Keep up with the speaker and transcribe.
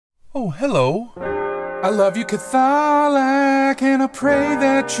Oh, hello. I love you, Catholic, and I pray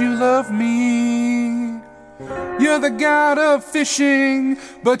that you love me. You're the god of fishing,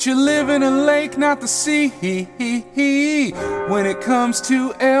 but you live in a lake, not the sea. When it comes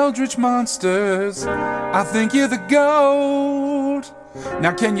to eldritch monsters, I think you're the GOAT.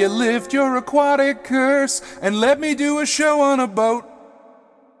 Now can you lift your aquatic curse and let me do a show on a boat?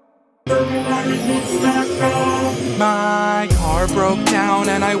 My car broke down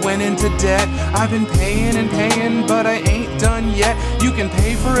and I went into debt. I've been paying and paying, but I ain't done yet. You can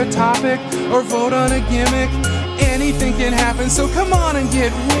pay for a topic or vote on a gimmick. Anything can happen, so come on and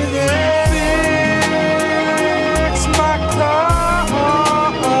get with it. Fix my carcast,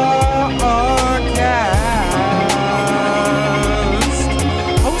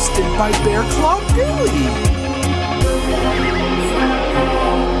 hosted by Bear Claw Billy.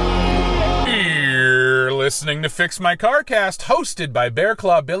 Listening to Fix My Carcast, hosted by Bear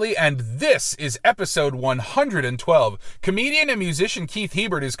Claw Billy, and this is episode 112. Comedian and musician Keith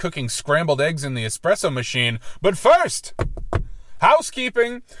Hebert is cooking scrambled eggs in the espresso machine. But first,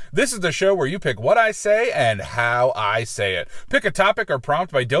 housekeeping. This is the show where you pick what I say and how I say it. Pick a topic or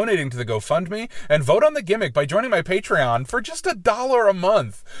prompt by donating to the GoFundMe, and vote on the gimmick by joining my Patreon for just $1 a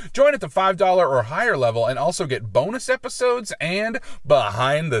month. Join at the $5 or higher level and also get bonus episodes and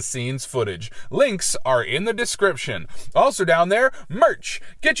behind-the-scenes footage. Links are in the description. Also down there, merch.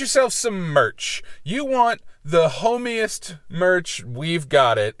 Get yourself some merch. You want the homiest merch? We've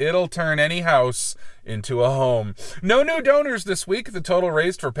got it. It'll turn any house into a home. No new donors this week. The total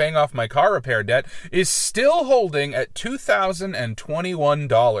raised for paying off my car repair debt is still holding at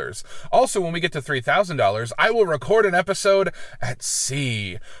 $2,021. Also, when we get to $3,000, I will record an episode at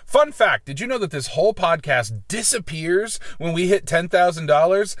sea. Fun fact, did you know that this whole podcast disappears when we hit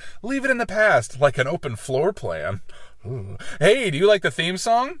 $10,000? Leave it in the past, like an open floor plan. Ooh. Hey, do you like the theme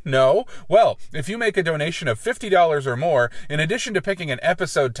song? No? Well, if you make a donation of $50 or more, in addition to picking an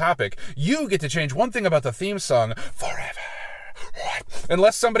episode topic, you get to change one thing about the theme song forever.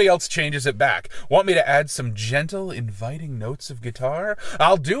 Unless somebody else changes it back. Want me to add some gentle, inviting notes of guitar?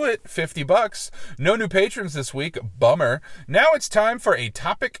 I'll do it. $50. No new patrons this week. Bummer. Now it's time for a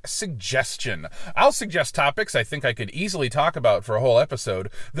topic suggestion. I'll suggest topics I think I could easily talk about for a whole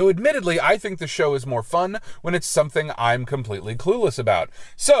episode, though admittedly I think the show is more fun when it's something I'm completely clueless about.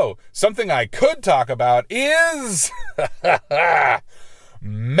 So, something I could talk about is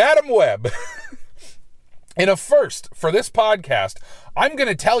Madam Web. In a first for this podcast, I'm going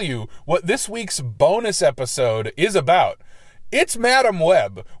to tell you what this week's bonus episode is about. It's Madam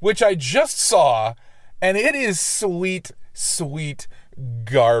Web, which I just saw, and it is sweet, sweet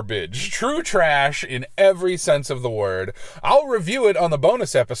garbage. True trash in every sense of the word. I'll review it on the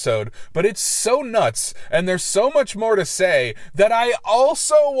bonus episode, but it's so nuts, and there's so much more to say, that I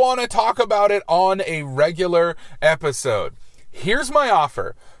also want to talk about it on a regular episode. Here's my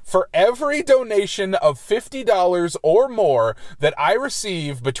offer. For every donation of $50 or more that I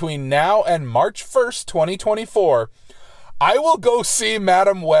receive between now and March 1st, 2024, I will go see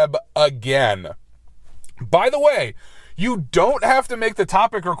Madam Web again. By the way, you don't have to make the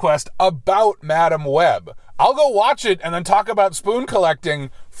topic request about Madam Web. I'll go watch it and then talk about spoon collecting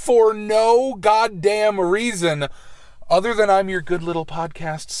for no goddamn reason other than I'm your good little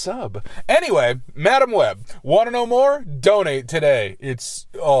podcast sub. Anyway, Madam Web, want to know more? Donate today. It's,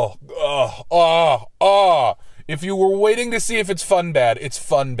 If you were waiting to see if it's fun bad, it's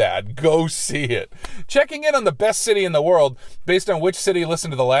fun bad. Go see it. Checking in on the best city in the world based on which city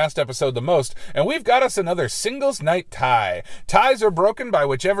listened to the last episode the most, and we've got us another singles night tie. Ties are broken by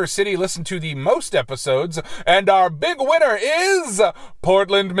whichever city listened to the most episodes, and our big winner is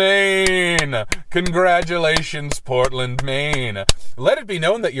Portland, Maine. Congratulations, Portland, Maine. Let it be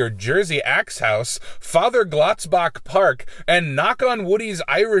known that your Jersey Axe House, Father Glotzbach Park, and Knock on Woody's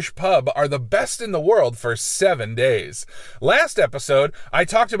Irish Pub are the best in the world for 7 days. Last episode, I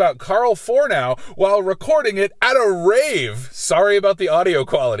talked about Carl Fornow while recording it at a rave. Sorry about the audio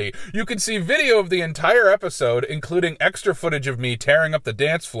quality. You can see video of the entire episode, including extra footage of me tearing up the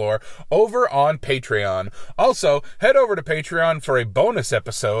dance floor, over on Patreon. Also, head over to Patreon for a bonus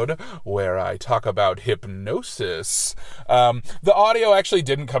episode where I talk about hypnosis. The audio actually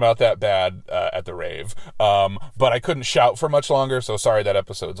didn't come out that bad at the rave, but I couldn't shout for much longer, so sorry that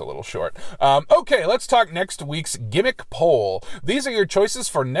episode's a little short. Okay, let's talk next week's gimmick poll. These are your choices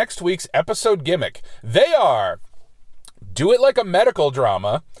for next week's episode gimmick. They are: do it like a medical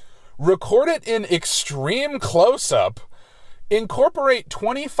drama, record it in extreme close-up, Incorporate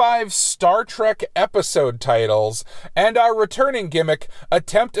 25 Star Trek episode titles, and our returning gimmick,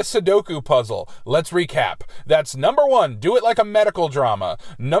 attempt a Sudoku puzzle. Let's recap. That's number 1, do it like a medical drama.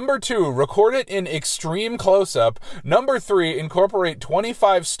 Number 2, record it in extreme close-up. Number 3, incorporate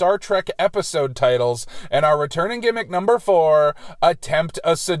 25 Star Trek episode titles, and our returning gimmick number 4, attempt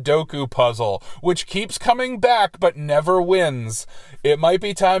a Sudoku puzzle, which keeps coming back but never wins. It might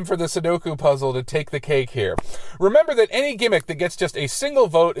be time for the Sudoku puzzle to take the cake here. Remember that any gimmick that gets just a single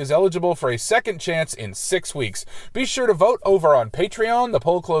vote is eligible for a second chance in 6 weeks. Be sure to vote over on Patreon. The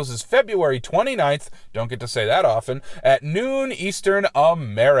poll closes February 29th, don't get to say that often, at noon Eastern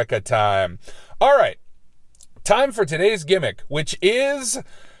America time. All right, time for today's gimmick, which is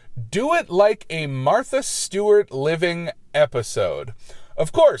do it like a Martha Stewart living episode.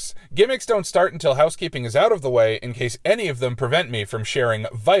 Of course, gimmicks don't start until housekeeping is out of the way in case any of them prevent me from sharing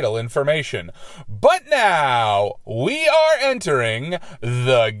vital information. But now, we are entering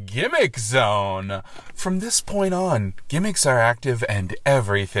the Gimmick Zone. From this point on, gimmicks are active and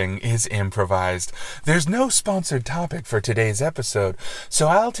everything is improvised. There's no sponsored topic for today's episode, so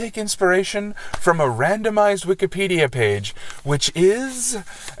I'll take inspiration from a randomized Wikipedia page, which is,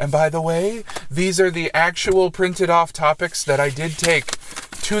 and by the way, these are the actual printed off topics that I did take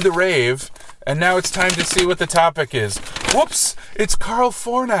to the rave, and now it's time to see what the topic is. Whoops, it's Carl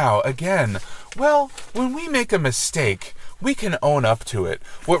Fornow again. Well, when we make a mistake, we can own up to it.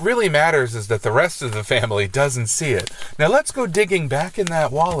 What really matters is that the rest of the family doesn't see it. Now let's go digging back in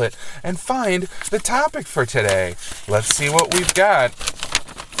that wallet and find the topic for today. Let's see what we've got.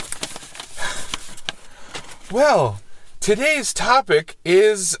 Well, today's topic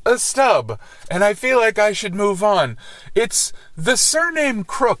is a stub, and I feel like I should move on. It's the surname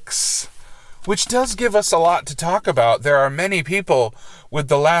Crooks, which does give us a lot to talk about. There are many people with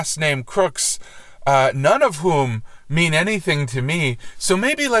the last name Crooks, none of whom mean anything to me, so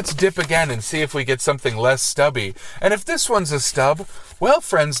maybe let's dip again and see if we get something less stubby. And if this one's a stub, well,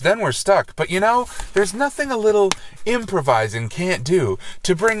 friends, then we're stuck. But you know, there's nothing a little improvising can't do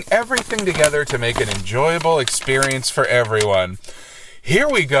to bring everything together to make an enjoyable experience for everyone. Here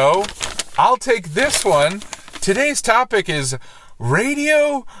we go. I'll take this one. Today's topic is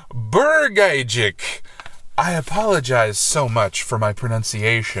Radio Burgagic. I apologize so much for my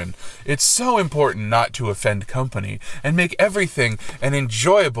pronunciation. It's so important not to offend company and make everything an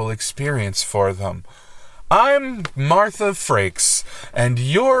enjoyable experience for them. I'm Martha Frakes, and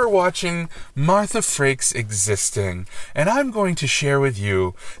you're watching Martha Frakes Existing, and I'm going to share with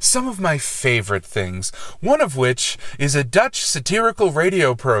you some of my favorite things, one of which is a Dutch satirical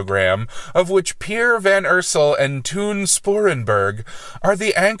radio program of which Pierre van Ursel and Toon Sporenberg are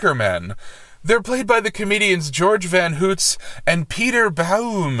the anchormen. They're played by the comedians George Van Hoots and Peter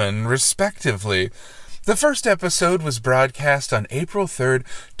Bouwman, respectively. The first episode was broadcast on April 3rd,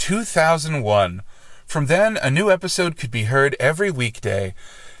 2001. From then, a new episode could be heard every weekday.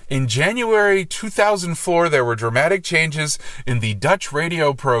 In January 2004, there were dramatic changes in the Dutch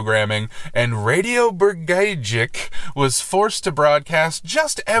radio programming, and Radio Burgagic was forced to broadcast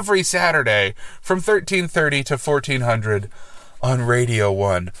just every Saturday from 1330 to 1400 on Radio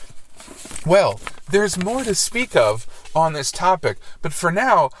 1. Well, there's more to speak of on this topic, but for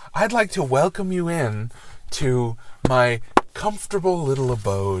now, I'd like to welcome you in to my comfortable little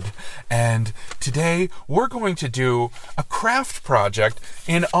abode, and today we're going to do a craft project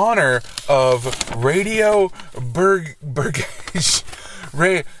in honor of Radio Burgagic.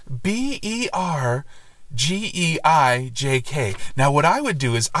 Bergeijk. Now what I would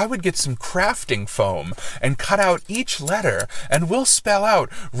do is I would get some crafting foam and cut out each letter, and we'll spell out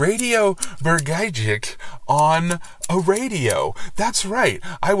Radio Burgagic on a radio. That's right.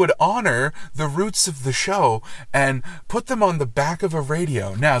 I would honor the roots of the show and put them on the back of a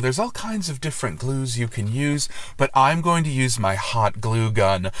radio. Now there's all kinds of different glues you can use, but I'm going to use my hot glue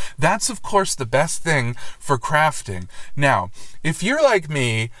gun. That's of course the best thing for crafting. Now, if you're like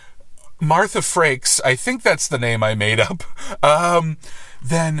me, Martha Frakes, I think that's the name I made up,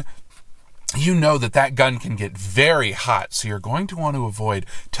 then you know that gun can get very hot, so you're going to want to avoid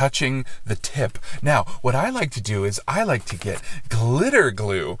touching the tip. Now, what I like to do is I like to get glitter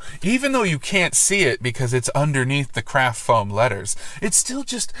glue, even though you can't see it because it's underneath the craft foam letters. It still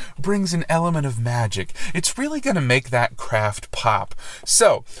just brings an element of magic. It's really going to make that craft pop.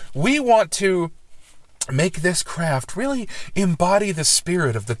 So, we want to make this craft really embody the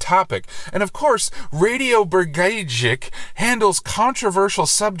spirit of the topic. And of course, Radio Burgagic handles controversial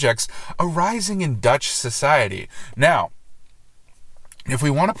subjects arising in Dutch society. Now, if we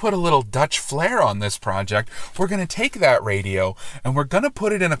want to put a little Dutch flair on this project, we're going to take that radio and we're going to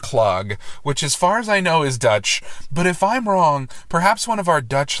put it in a clog, which as far as I know is Dutch. But if I'm wrong, perhaps one of our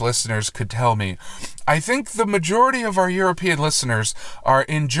Dutch listeners could tell me. I think the majority of our European listeners are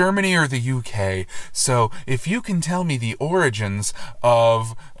in Germany or the UK. So if you can tell me the origins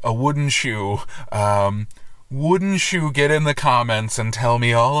of a wooden shoe, get in the comments and tell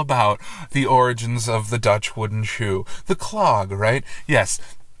me all about the origins of the Dutch wooden shoe. The clog, right? Yes.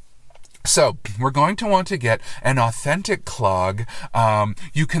 So, we're going to want to get an authentic clog.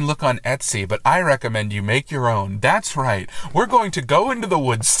 You can look on Etsy, but I recommend you make your own. That's right. We're going to go into the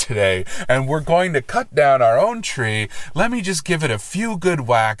woods today, and we're going to cut down our own tree. Let me just give it a few good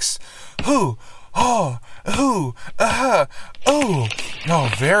whacks. Hoo! Oh, ooh,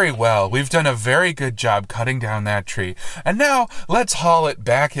 oh, very well. We've done a very good job cutting down that tree. And now, let's haul it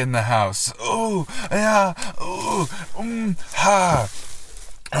back in the house. Ooh, yeah, ooh, ha.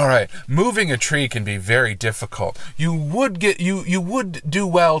 All right, moving a tree can be very difficult. You would do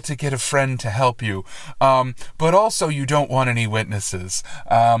well to get a friend to help you, but also you don't want any witnesses.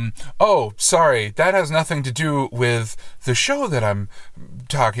 Oh, sorry, that has nothing to do with the show that I'm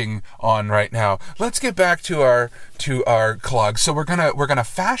talking on right now. Let's get back to our clog. So we're gonna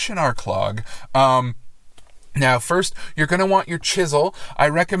fashion our clog. Now, first, you're going to want your chisel. I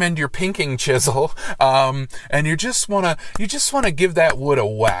recommend your pinking chisel. And you just want to give that wood a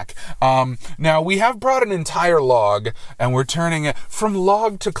whack. Now, we have brought an entire log, and we're turning it from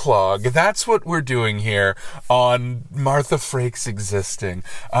log to clog. That's what we're doing here on Martha Frakes Existing.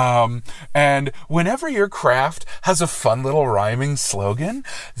 And whenever your craft has a fun little rhyming slogan,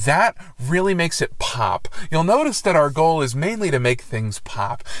 that really makes it pop. You'll notice that our goal is mainly to make things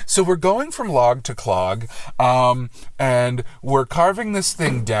pop. So we're going from log to clog. And we're carving this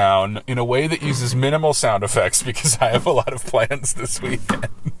thing down in a way that uses minimal sound effects because I have a lot of plans this weekend.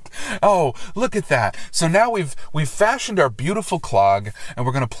 Oh, look at that. So now we've fashioned our beautiful clog, and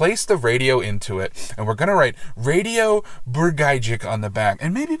we're going to place the radio into it, and we're going to write Radio Burgijik on the back.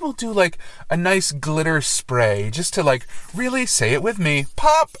 And maybe we'll do like a nice glitter spray just to like really say it with me.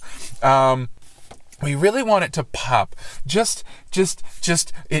 Pop! We really want it to pop. Just,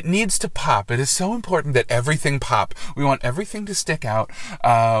 it needs to pop. It is so important that everything pop. We want everything to stick out,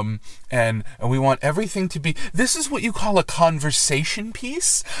 and we want everything to be, this is what you call a conversation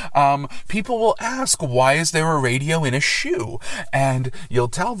piece. People will ask, why is there a radio in a shoe? And you'll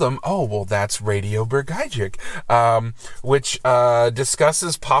tell them, oh, well, that's Radio Burgijik, which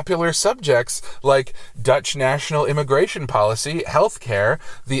discusses popular subjects like Dutch national immigration policy, healthcare,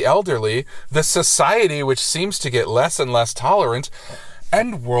 the elderly, the society which seems to get less and less tolerant,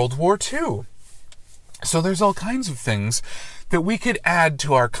 and World War II. So there's all kinds of things that we could add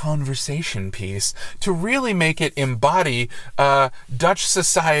to our conversation piece to really make it embody Dutch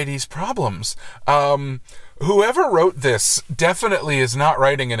society's problems. Whoever wrote this definitely is not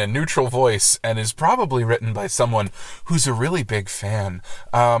writing in a neutral voice and is probably written by someone who's a really big fan.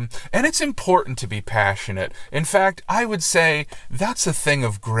 And it's important to be passionate. In fact, I would say that's a thing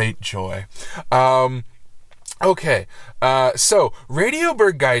of great joy. Okay, so Radio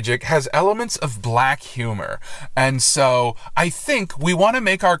Burgijik has elements of black humor, and so I think we want to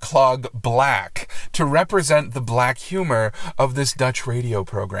make our clog black to represent the black humor of this Dutch radio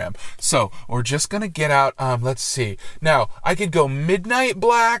program. So we're just going to get out, let's see. Now, I could go midnight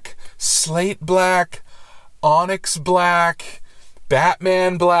black, slate black, onyx black,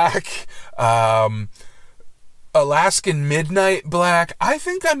 Batman black, Alaskan midnight black. I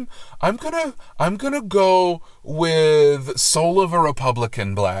think I'm gonna go with Soul of a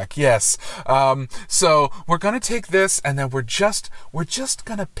Republican black. Yes. So we're gonna take this, and then we're just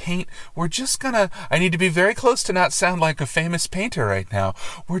gonna paint. I need to be very close to not sound like a famous painter right now.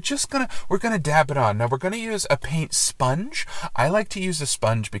 We're gonna dab it on. Now we're gonna use a paint sponge. I like to use a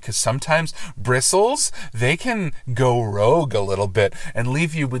sponge because sometimes bristles, they can go rogue a little bit and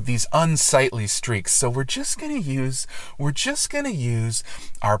leave you with these unsightly streaks. So we're just gonna use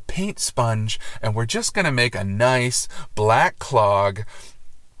our paint sponge, and we're just gonna make a nice black clog.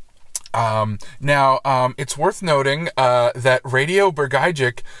 Now, it's worth noting that Radio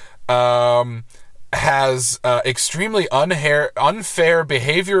Burgijik has extremely unfair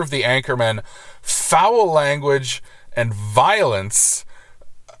behavior of the anchorman, foul language, and violence.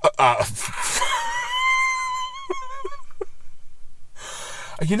 I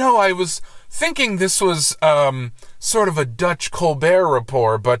was thinking this was sort of a Dutch Colbert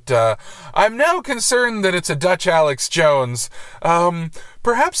Report, but I'm now concerned that it's a Dutch Alex Jones.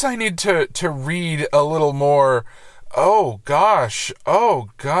 Perhaps I need to read a little more. Oh gosh.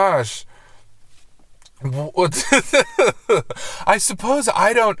 I suppose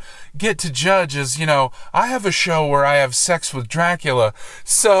I don't get to judge, as, I have a show where I have sex with Dracula,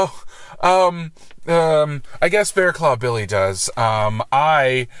 so, I guess Bear Claw Billy does.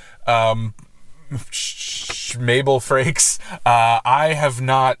 Mabel Frakes, I have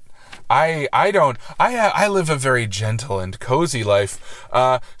not. I live a very gentle and cozy life.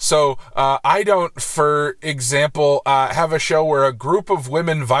 So I don't, for example, have a show where a group of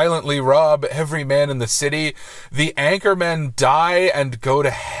women violently rob every man in the city. The anchormen die and go to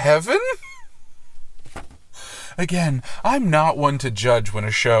heaven? Again, I'm not one to judge when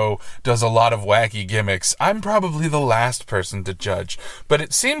a show does a lot of wacky gimmicks. I'm probably the last person to judge. But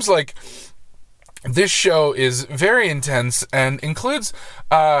it seems like this show is very intense and includes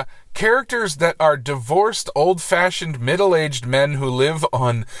characters that are divorced, old-fashioned, middle-aged men who live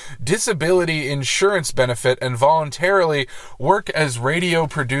on disability insurance benefit and voluntarily work as radio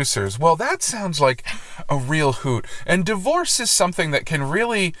producers. Well, that sounds like a real hoot. And divorce is something that can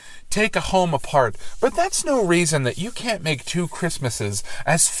really take a home apart. But that's no reason that you can't make 2 Christmases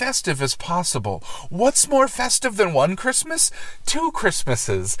as festive as possible. What's more festive than 1 Christmas? 2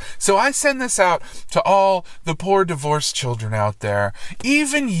 Christmases. So I send this out to all the poor divorced children out there.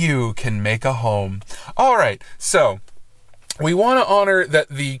 Even you can make a home. All right, so we want to honor that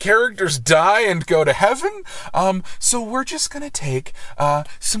the characters die and go to heaven. So we're just going to take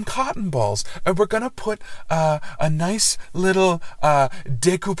some cotton balls and we're going to put a nice little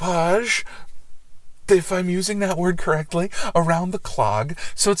decoupage, if I'm using that word correctly, around the clog.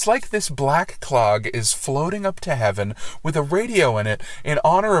 So it's like this black clog is floating up to heaven with a radio in it in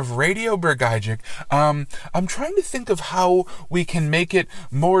honor of Radio Bergajik. I'm trying to think of how we can make it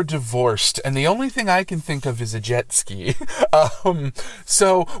more divorced, and the only thing I can think of is a jet ski.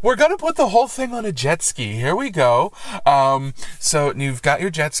 So we're going to put the whole thing on a jet ski. Here we go. So you've got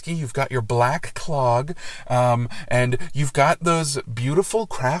your jet ski, you've got your black clog, and you've got those beautiful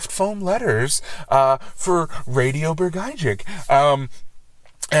craft foam letters for Radio Bergajik.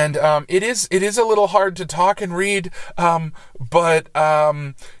 And it is a little hard to talk and read, but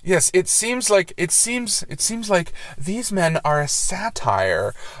yes, it seems like these men are a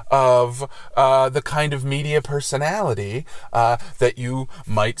satire of the kind of media personality that you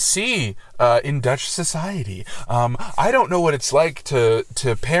might see in Dutch society. I don't know what it's like to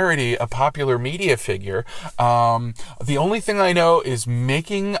parody a popular media figure. The only thing I know is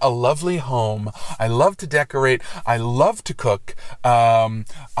making a lovely home. I love to decorate. I love to cook.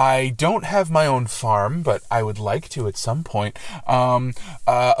 I don't have my own farm, but I would like to at some point.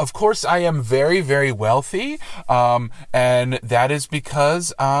 Of course, I am very, very wealthy, and that is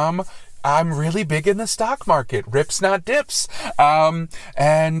because I'm really big in the stock market. Rips, not dips.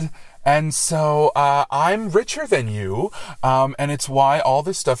 And so I'm richer than you, and it's why all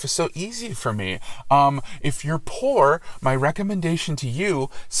this stuff is so easy for me. If you're poor, my recommendation to you,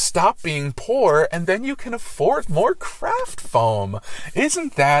 stop being poor, and then you can afford more craft foam.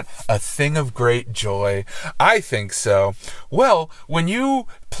 Isn't that a thing of great joy? I think so. Well, when you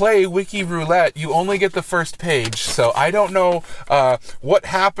play Wiki Roulette, you only get the first page, so I don't know what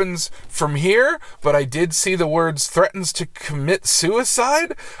happens from here, but I did see the words threatens to commit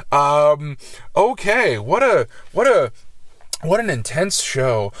suicide. Okay, what an intense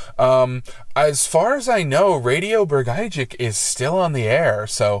show. As far as I know, Radio Bergajik is still on the air,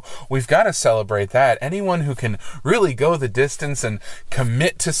 so we've got to celebrate that. Anyone who can really go the distance and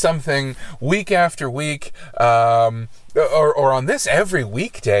commit to something week after week, or on this every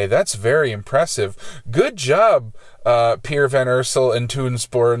weekday, that's very impressive. Good job, Peer Van Ursel and Toon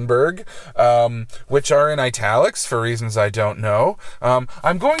Sporenberg, which are in italics for reasons I don't know.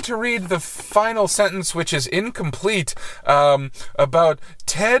 I'm going to read the final sentence, which is incomplete, about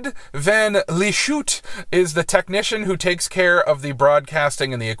Ted Van Lieshout is the technician who takes care of the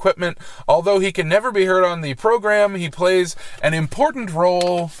broadcasting and the equipment. Although he can never be heard on the program, he plays an important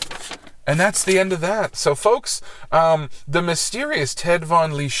role. And that's the end of that. So, folks, the mysterious Ted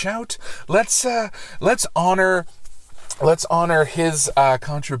Van Lieshout, let's honor his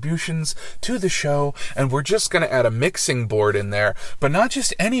contributions to the show, and we're just going to add a mixing board in there, but not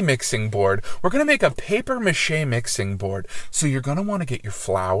just any mixing board. We're going to make a paper mache mixing board. So you're going to want to get your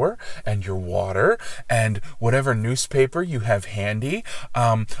flour and your water and whatever newspaper you have handy.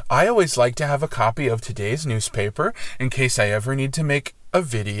 I always like to have a copy of today's newspaper in case I ever need to make a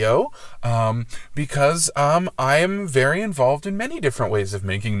video because I am very involved in many different ways of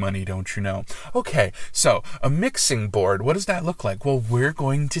making money, don't you know? Okay, so a mixing board, what does that look like? Well, we're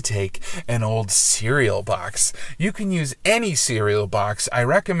going to take an old cereal box. You can use any cereal box. I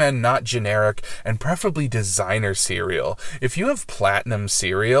recommend not generic and preferably designer cereal. If you have platinum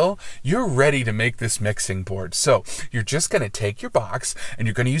cereal, you're ready to make this mixing board. So you're just going to take your box and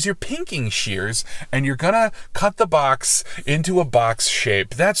you're going to use your pinking shears and you're going to cut the box into a box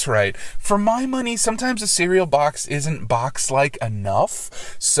shape. That's right. For my money, sometimes a cereal box isn't box-like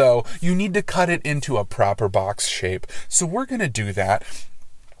enough, so you need to cut it into a proper box shape. So we're going to do that.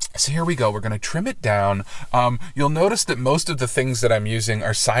 So here we go. We're going to trim it down. You'll notice that most of the things that I'm using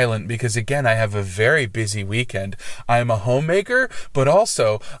are silent because, again, I have a very busy weekend. I'm a homemaker, but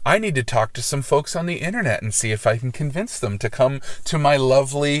also I need to talk to some folks on the internet and see if I can convince them to come to my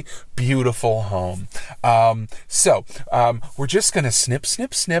lovely, beautiful home. So we're just going to snip,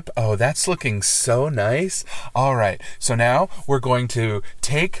 snip, snip. Oh, that's looking so nice. All right. So now we're going to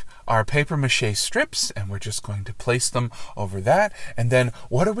take our paper mache strips and we're just going to place them over that. And then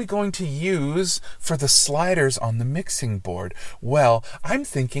what are we going to use for the sliders on the mixing board? Well, I'm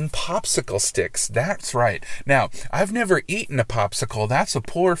thinking popsicle sticks. That's right. Now, I've never eaten a popsicle. That's a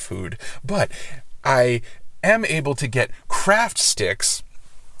poor food. But I am able to get craft sticks,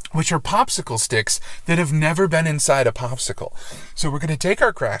 which are popsicle sticks that have never been inside a popsicle. So we're going to take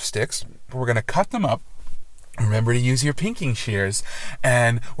our craft sticks, we're going to cut them up. Remember to use your pinking shears,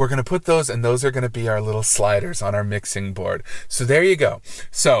 and we're going to put those, and those are going to be our little sliders on our mixing board. So there you go.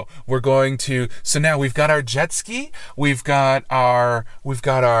 So now we've got our jet ski, we've got our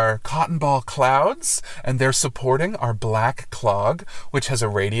cotton ball clouds, and they're supporting our black clog, which has a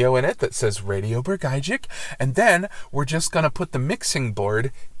radio in it that says Radio Bergajik, and then we're just going to put the mixing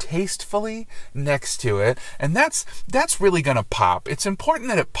board tastefully next to it, and that's really going to pop. It's important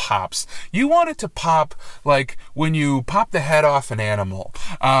that it pops. You want it to pop like when you pop the head off an animal.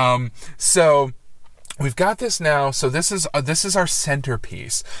 So we've got this now. So this is our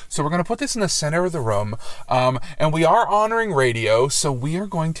centerpiece. So we're going to put this in the center of the room, and we are honoring radio. So we are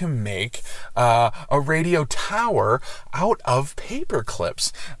going to make a radio tower out of paper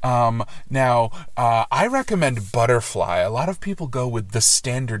clips. Now, I recommend butterfly. A lot of people go with the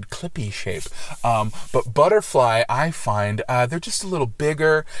standard clippy shape, but butterfly, I find they're just a little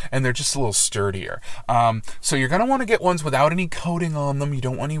bigger and they're just a little sturdier. So you're going to want to get ones without any coating on them. You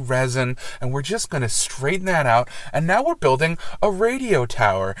don't want any resin, and we're just going to straighten that out, and now we're building a radio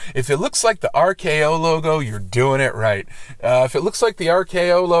tower. If it looks like the RKO logo, you're doing it right. If it looks like the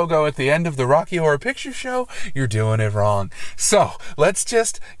RKO logo at the end of the Rocky Horror Picture Show, you're doing it wrong. So let's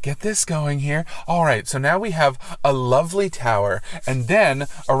just get this going here. All right, so now we have a lovely tower, and then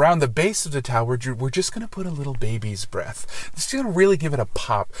around the base of the tower, we're just going to put a little baby's breath. It's going to really give it a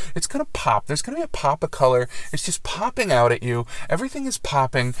pop. It's going to pop. There's going to be a pop of color. It's just popping out at you. Everything is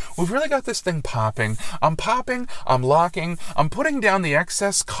popping. We've really got this thing popping. I'm popping, I'm locking, I'm putting down the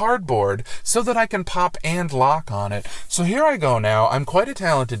excess cardboard so that I can pop and lock on it. So here I go now. I'm quite a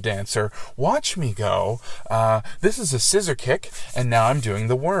talented dancer. Watch me go. This is a scissor kick, and now I'm doing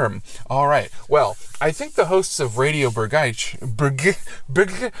the worm. All right. Well, I think the hosts of Radio Bergajik,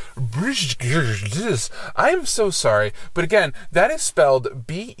 I'm so sorry, but again, that is spelled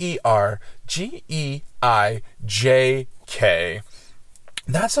Bergejk.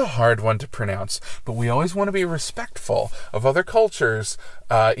 That's a hard one to pronounce, but we always want to be respectful of other cultures,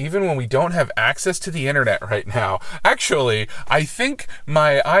 even when we don't have access to the internet right now. Actually, I think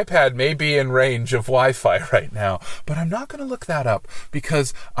my iPad may be in range of Wi-Fi right now, but I'm not going to look that up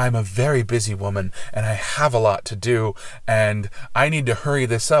because I'm a very busy woman and I have a lot to do, and I need to hurry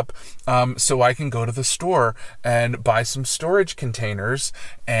this up so I can go to the store and buy some storage containers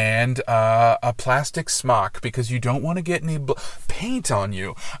and a plastic smock because you don't want to get any paint on you.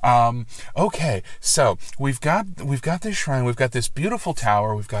 Okay, so we've got this shrine, we've got this beautiful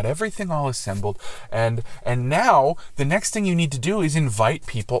tower, we've got everything all assembled, and now the next thing you need to do is invite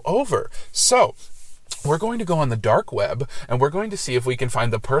people over. So we're going to go on the dark web, and we're going to see if we can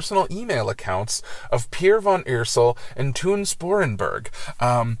find the personal email accounts of Pierre von Ursel and Toon Sporenberg.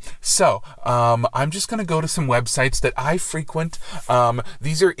 I'm just going to go to some websites that I frequent.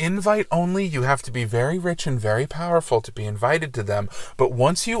 These are invite only. You have to be very rich and very powerful to be invited to them. But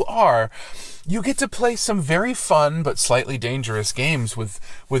once you are, you get to play some very fun but slightly dangerous games with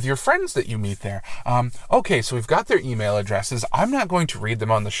your friends that you meet there. Okay, so we've got their email addresses. I'm not going to read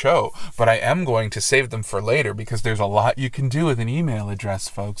them on the show, but I am going to say save them for later because there's a lot you can do with an email address,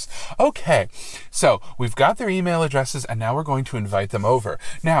 folks. Okay, so we've got their email addresses, and now we're going to invite them over.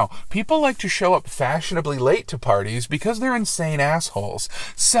 Now, people like to show up fashionably late to parties because they're insane assholes.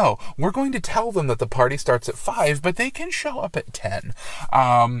 So we're going to tell them that the party starts at 5, but they can show up at 10.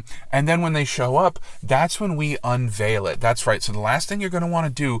 And then when they show up, that's when we unveil it. That's right. So the last thing you're going to want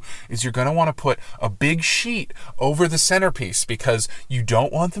to do is you're going to want to put a big sheet over the centerpiece because you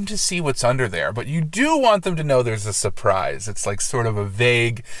don't want them to see what's under there, but you do want them to know there's a surprise. It's like sort of a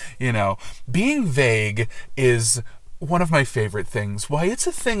vague, being vague is one of my favorite things. Why, it's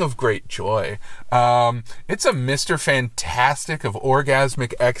a thing of great joy. It's a Mr. Fantastic of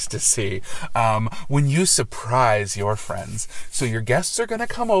orgasmic ecstasy when you surprise your friends. So your guests are going to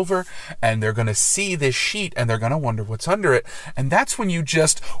come over and they're going to see this sheet and they're going to wonder what's under it. And that's when you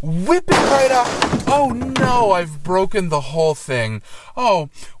just whip it right up. Oh no, I've broken the whole thing. Oh,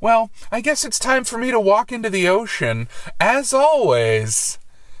 well, I guess it's time for me to walk into the ocean. As always,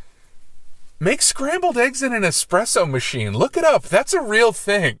 make scrambled eggs in an espresso machine. Look it up. That's a real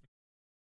thing.